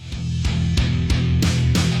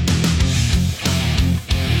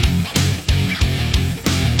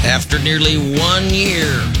After nearly 1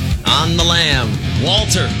 year on the lam,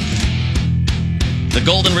 Walter, the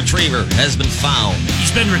golden retriever, has been found.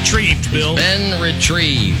 He's been retrieved, Bill. Been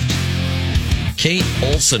retrieved. Kate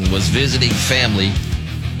Olson was visiting family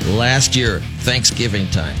last year, Thanksgiving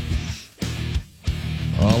time.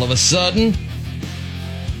 All of a sudden,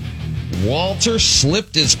 Walter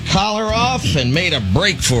slipped his collar off and made a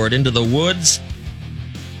break for it into the woods.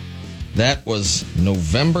 That was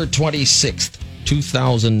November 26th,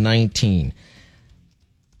 2019.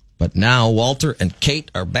 But now Walter and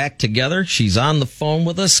Kate are back together. She's on the phone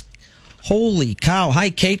with us. Holy cow. Hi,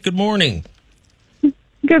 Kate. Good morning.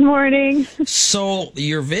 Good morning. So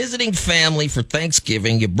you're visiting family for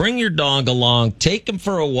Thanksgiving. You bring your dog along, take him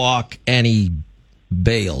for a walk, and he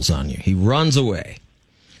bails on you. He runs away.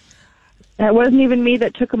 It wasn't even me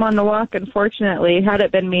that took him on the walk, unfortunately. Had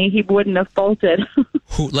it been me, he wouldn't have bolted.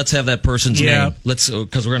 Let's have that person's name. Let's,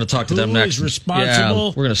 because we're going to talk to them next. Who is responsible?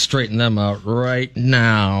 Yeah, we're going to straighten them out right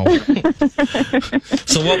now.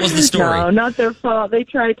 So what was the story? No, not their fault. They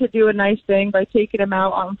tried to do a nice thing by taking him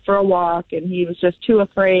out for a walk, and he was just too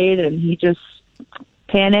afraid, and he just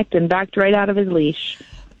panicked and backed right out of his leash.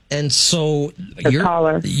 And so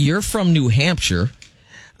collar. You're from New Hampshire.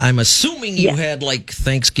 I'm assuming you Yes. had like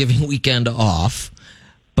Thanksgiving weekend off,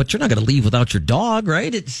 but you're not going to leave without your dog,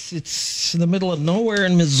 right? It's in the middle of nowhere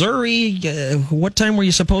in Missouri. What time were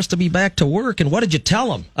you supposed to be back to work, and what did you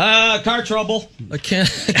tell him? Car trouble. I can't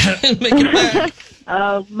make it back.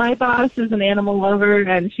 My boss is an animal lover,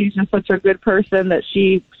 and she's just such a good person that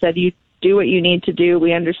she said, you do what you need to do.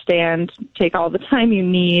 We understand. Take all the time you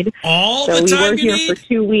need. All so the time we were you here need? for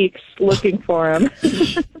 2 weeks looking for him.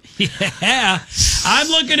 Yeah, I'm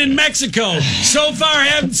looking in Mexico. So far, I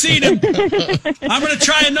haven't seen him. I'm going to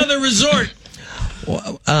try another resort.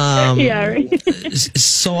 Yeah, right.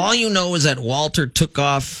 So all you know is that Walter took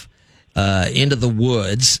off into the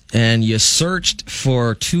woods, and you searched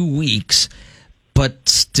for 2 weeks, but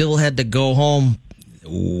still had to go home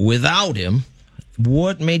without him.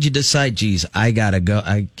 What made you decide, geez, I gotta go?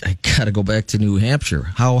 I gotta go back to New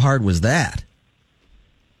Hampshire. How hard was that?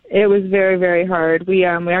 It was very, very hard. We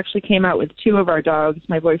actually came out with 2 of our dogs.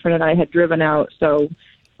 My boyfriend and I had driven out, so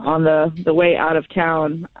on the way out of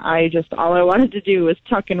town, all I wanted to do was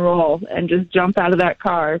tuck and roll and just jump out of that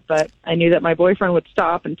car. But I knew that my boyfriend would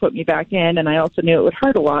stop and put me back in, and I also knew it would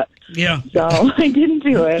hurt a lot. Yeah. So I didn't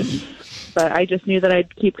do it. But I just knew that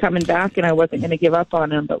I'd keep coming back, and I wasn't going to give up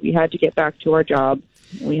on him. But we had to get back to our job.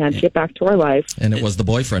 We had to get back to our life. And it was the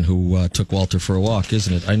boyfriend who took Walter for a walk,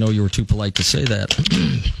 isn't it? I know you were too polite to say that.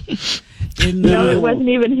 No, it wasn't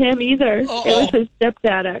even him either. It was his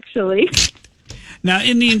stepdad, actually. Now,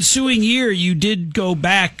 in the ensuing year, you did go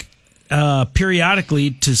back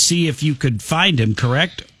periodically to see if you could find him,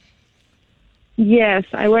 correct? Yes,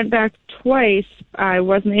 I went back twice. I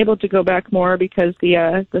wasn't able to go back more because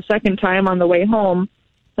the second time on the way home,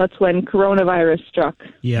 that's when coronavirus struck.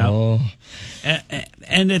 Yeah. Oh.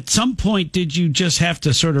 And at some point, did you just have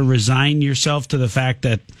to sort of resign yourself to the fact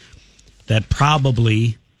that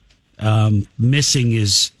probably missing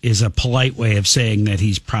is a polite way of saying that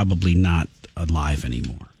he's probably not alive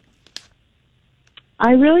anymore?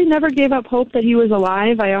 I really never gave up hope that he was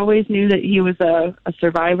alive. I always knew that he was a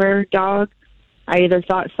survivor dog. I either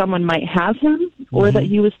thought someone might have him or that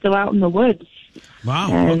he was still out in the woods.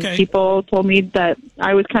 Wow. And Okay. people told me that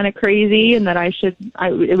I was kind of crazy and that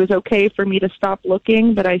it was okay for me to stop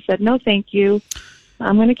looking, but I said, no, thank you.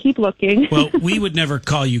 I'm going to keep looking. Well, we would never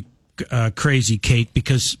call you crazy, Kate,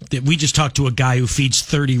 because we just talked to a guy who feeds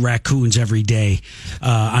 30 raccoons every day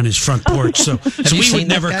on his front porch. So you we seen would that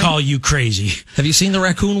never guy? call you crazy. Have you seen the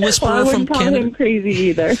Raccoon Whisperer Well, I from wouldn't call Canada? him crazy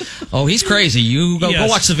either. Oh, he's crazy. You go Yes.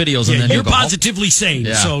 watch the videos and Yeah, then you're you go home. positively sane,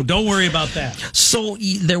 Yeah. so don't worry about that. So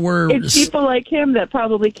there were. It's people like him that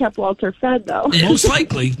probably kept Walter fed, though. Most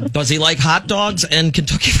likely. Does he like hot dogs and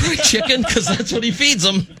Kentucky Fried Chicken? Because that's what he feeds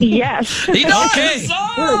them. Yes. He does. Okay.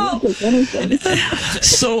 Sure, he'll take anything.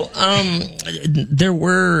 So there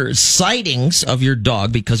were sightings of your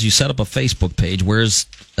dog because you set up a Facebook page. Where's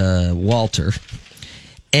Walter?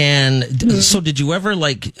 And so did you ever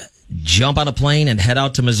like jump on a plane and head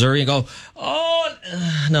out to Missouri and go, oh,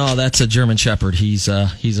 no, that's a German Shepherd. He's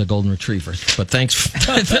a Golden Retriever. But thanks.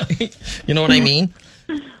 You know what I mean?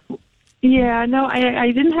 Yeah, no,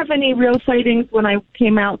 I didn't have any real sightings when I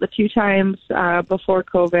came out the 2 times before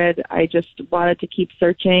COVID. I just wanted to keep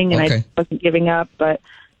searching, and Okay. I wasn't giving up. But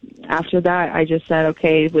after that, I just said,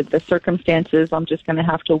 okay, with the circumstances, I'm just going to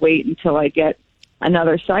have to wait until I get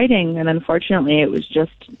another sighting. And unfortunately, it was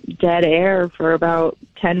just dead air for about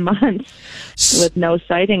 10 months with no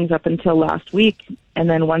sightings up until last week. And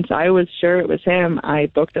then once I was sure it was him, I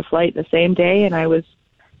booked a flight the same day, and I was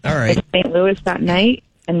All right. in St. Louis that night.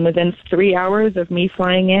 And within 3 hours of me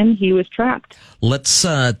flying in, he was trapped. Let's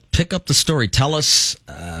pick up the story. Tell us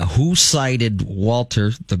who sighted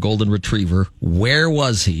Walter, the golden retriever. Where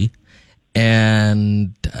was he?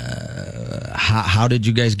 And how did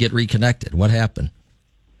you guys get reconnected? What happened?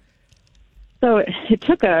 So it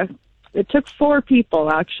took 4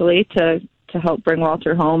 people actually to help bring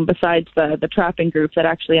Walter home, besides the trapping group that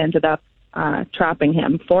actually ended up trapping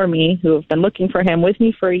him for me, who have been looking for him with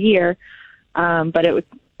me for a year. But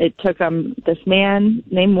it took this man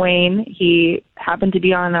named Wayne. He happened to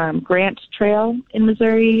be on Grant Trail in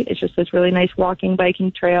Missouri. It's just this really nice walking,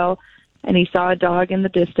 biking trail. And he saw a dog in the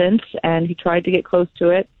distance, and he tried to get close to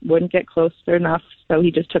it, wouldn't get close enough, so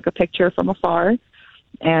he just took a picture from afar.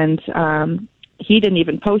 And he didn't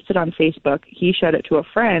even post it on Facebook. He showed it to a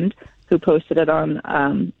friend who posted it on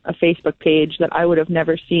a Facebook page that I would have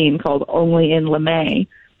never seen, called Only in LeMay,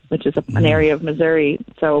 which is an area of Missouri.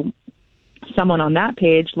 So someone on that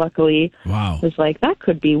page, luckily, was like, that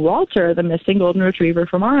could be Walter, the missing golden retriever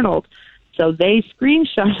from Arnold. So they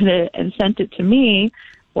screenshotted it and sent it to me,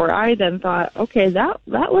 where I then thought, okay, that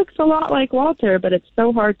looks a lot like Walter, but it's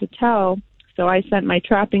so hard to tell. So I sent my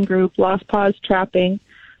trapping group, Lost Paws Trapping,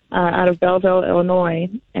 out of Belleville, Illinois,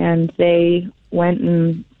 and they went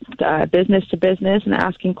and business to business and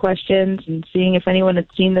asking questions and seeing if anyone had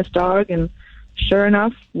seen this dog. And sure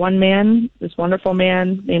enough, one man, this wonderful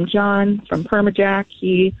man named John from Permajack,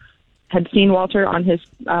 he had seen Walter on his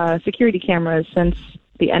security cameras since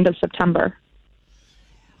the end of September.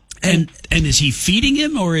 And is he feeding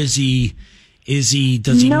him, or does he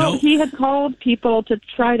know? No, he had called people to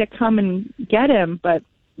try to come and get him, but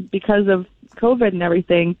because of COVID and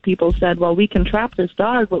everything, people said, well, we can trap this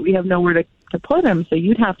dog, but we have nowhere to put him, so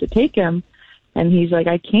you'd have to take him. And he's like,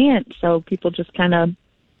 I can't. So people just kind of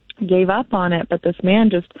gave up on it, but this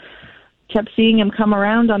man just kept seeing him come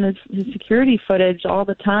around on his security footage all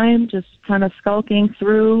the time, just kind of skulking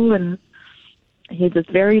through, and he had this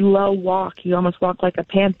very low walk. He almost walked like a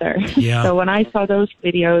panther. Yeah. So when I saw those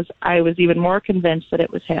videos, I was even more convinced that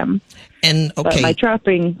it was him. And okay, but my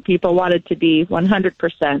trapping people wanted to be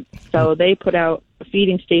 100%. So they put out a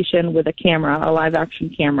feeding station with a camera, a live action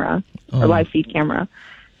camera, or live feed camera.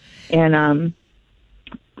 And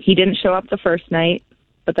he didn't show up the first night,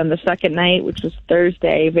 but then the second night, which was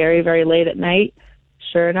Thursday, very, very late at night,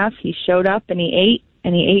 sure enough, he showed up and he ate,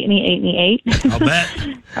 and he ate, and he ate, and he ate. I'll bet.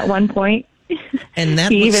 At one point. And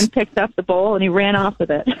that he was, even picked up the bowl and he ran off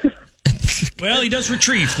with it. Well, he does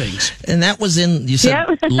retrieve things. and that was in, you said,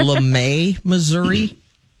 Yep. LeMay, Missouri?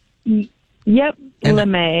 Yep, And-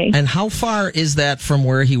 LeMay. And how far is that from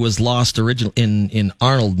where he was lost originally in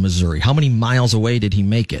Arnold, Missouri? How many miles away did he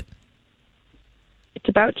make it? It's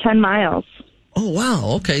about 10 miles. Oh,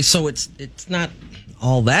 wow. Okay, so it's not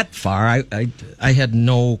all that far. I had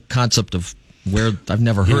no concept of where. I've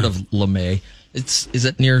never heard of LeMay. Is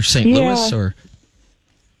it near St. Louis or?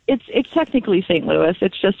 It's technically St. Louis.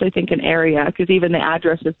 It's just, I think, an area, because even the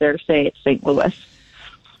addresses there say it's St. Louis.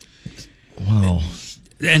 Wow.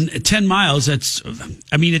 And 10 miles, it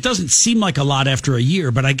doesn't seem like a lot after a year,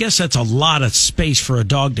 but I guess that's a lot of space for a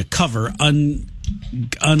dog to cover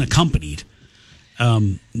unaccompanied.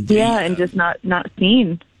 And just not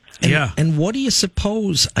seen. And what do you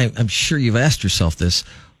suppose? I'm sure you've asked yourself this.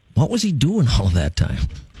 What was he doing all of that time?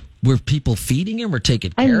 Were people feeding him or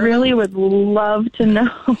taking care of him? I really would love to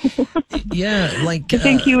know. Yeah, like I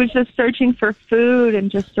think he was just searching for food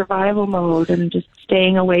and just survival mode and just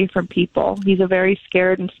staying away from people. He's a very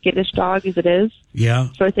scared and skittish dog as it is. Yeah.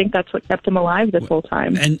 So I think that's what kept him alive this whole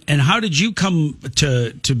time. And how did you come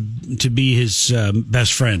to be his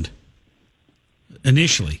best friend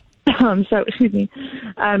initially? So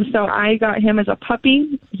I got him as a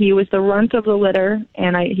puppy. He was the runt of the litter,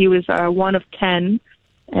 and he was one of 10.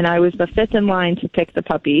 And I was the fifth in line to pick the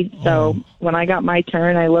puppy. So when I got my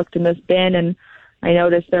turn, I looked in this bin and I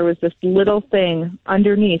noticed there was this little thing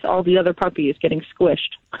underneath all the other puppies getting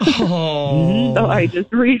squished. Oh. So I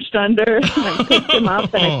just reached under and I picked him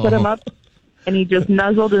up and I put him up, and he just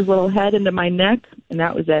nuzzled his little head into my neck, and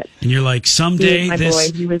that was it. And you're like, someday He was my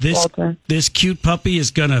boy. He was Walter. this cute puppy is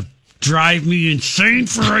going to drive me insane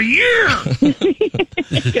for a year.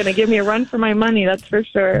 He's going to give me a run for my money, that's for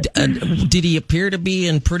sure. Did he appear to be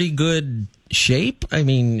in pretty good shape? I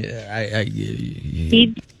mean,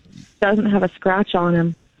 He doesn't have a scratch on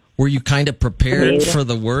him. were you kind of prepared for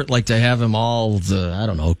the work, like to have him all,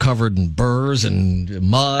 covered in burrs and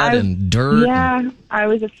mud and dirt? Yeah, I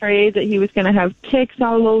was afraid that he was going to have ticks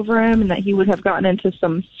all over him and that he would have gotten into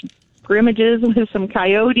some scrimmages with some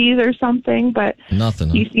coyotes or something, but Nothing.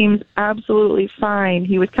 he seems absolutely fine.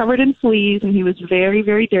 He was covered in fleas, and he was very,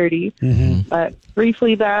 very dirty, but 3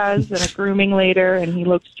 flea baths and a grooming later, and he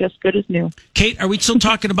looks just good as new. Kate, are we still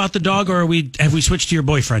talking about the dog, or have we switched to your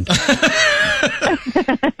boyfriend?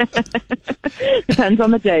 Depends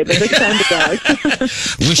on the day, but this time the dog.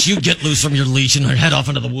 Wish you'd get loose from your leash and head off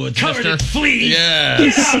into the woods. Covered in fleas. Yeah.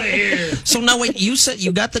 Get out of here. So now, wait, you said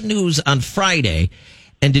you got the news on Friday,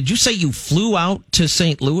 and did you say you flew out to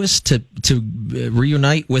St. Louis to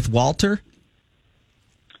reunite with Walter?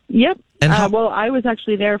 Yep. And how- Well, I was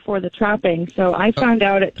actually there for the trapping, so I found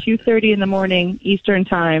out at 2:30 in the morning Eastern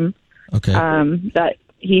time Okay. that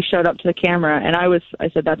he showed up to the camera, and I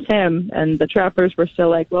said, that's him, and the trappers were still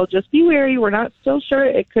like, well, just be wary, we're not still sure,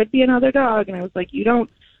 it could be another dog, and I was like, you don't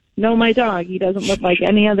know my dog, he doesn't look like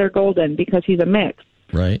any other golden because he's a mix.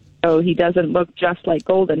 Right. So he doesn't look just like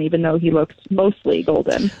golden, even though he looks mostly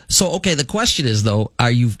golden. So, okay, the question is, though,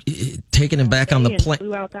 are you taking him back on the plane?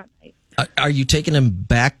 Flew out that night. Are you taking him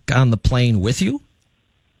back on the plane with you?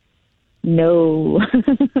 No.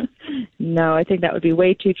 No, I think that would be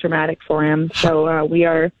way too traumatic for him. So I'm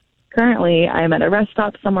at a rest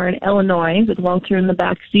stop somewhere in Illinois with Walter in the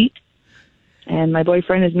back seat. And my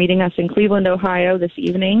boyfriend is meeting us in Cleveland, Ohio this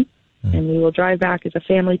evening. And we will drive back as a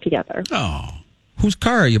family together. Oh. Whose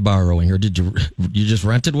car are you borrowing, or did you just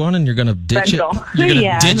rented one and you're going to ditch Rental. it? You're going to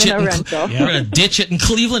Yeah, ditch I'm it. in a rental. You're going to ditch it in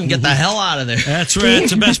Cleveland and get the hell out of there. That's right.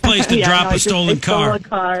 It's the best place to drop I a stolen stole car. a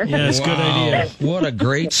car. Yeah, it's a good idea. What a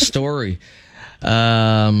great story.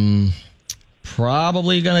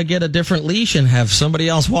 Probably going to get a different leash and have somebody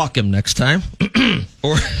else walk him next time.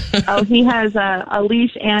 Or Oh, he has a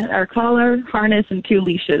leash and our collar, harness, and 2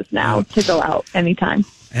 leashes now to go out anytime.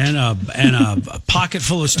 And a pocket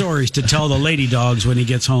full of stories to tell the lady dogs when he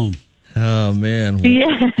gets home. Oh, man.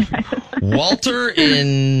 Yeah. Walter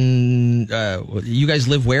in, you guys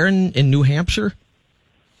live where in New Hampshire?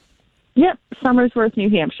 Yep, Somersworth, New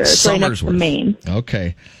Hampshire. It's right next to Somersworth. Maine.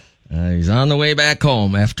 Okay. He's on the way back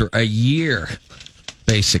home after a year,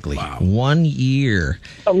 basically. Wow. 1 year.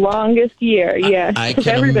 The longest year, yeah. I Of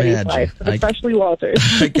can everybody's imagine. life, but especially Walter's.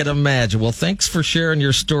 I can imagine. Well, thanks for sharing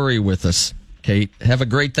your story with us, Kate. Have a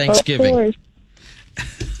great Thanksgiving. Of course.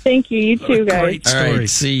 Thank you. You too, guys. Great All story. right,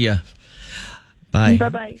 see ya. Bye.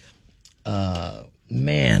 Bye-bye.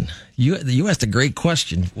 Man, you asked a great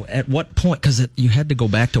question. At what point? Because you had to go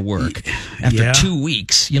back to work after Yeah. 2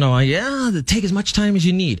 weeks. Take as much time as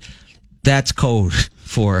you need. That's code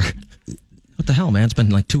for what the hell, man? It's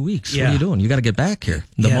been like 2 weeks. What Yeah. are you doing? You got to get back here.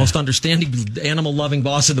 The Yeah. most understanding, animal-loving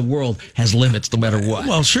boss in the world has limits, no matter what.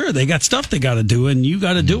 Well, sure, they got stuff they got to do, and you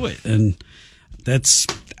got to do it. And that's,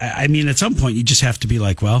 I mean, at some point, you just have to be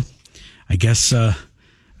like, well, I guess, but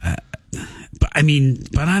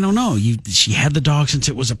I don't know. She had the dog since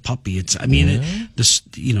it was a puppy.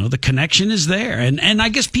 The connection is there. And I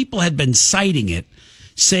guess people had been citing it,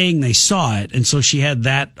 saying they saw it. And so she had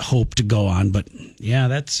that hope to go on. But yeah,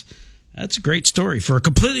 that's a great story for a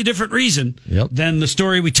completely different reason than the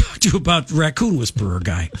story we talked to about the raccoon whisperer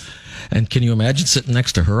guy. And can you imagine sitting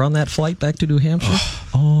next to her on that flight back to New Hampshire?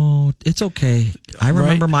 Oh, it's okay. I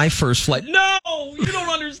remember my first flight. No, you don't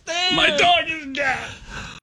understand. My dog is dead.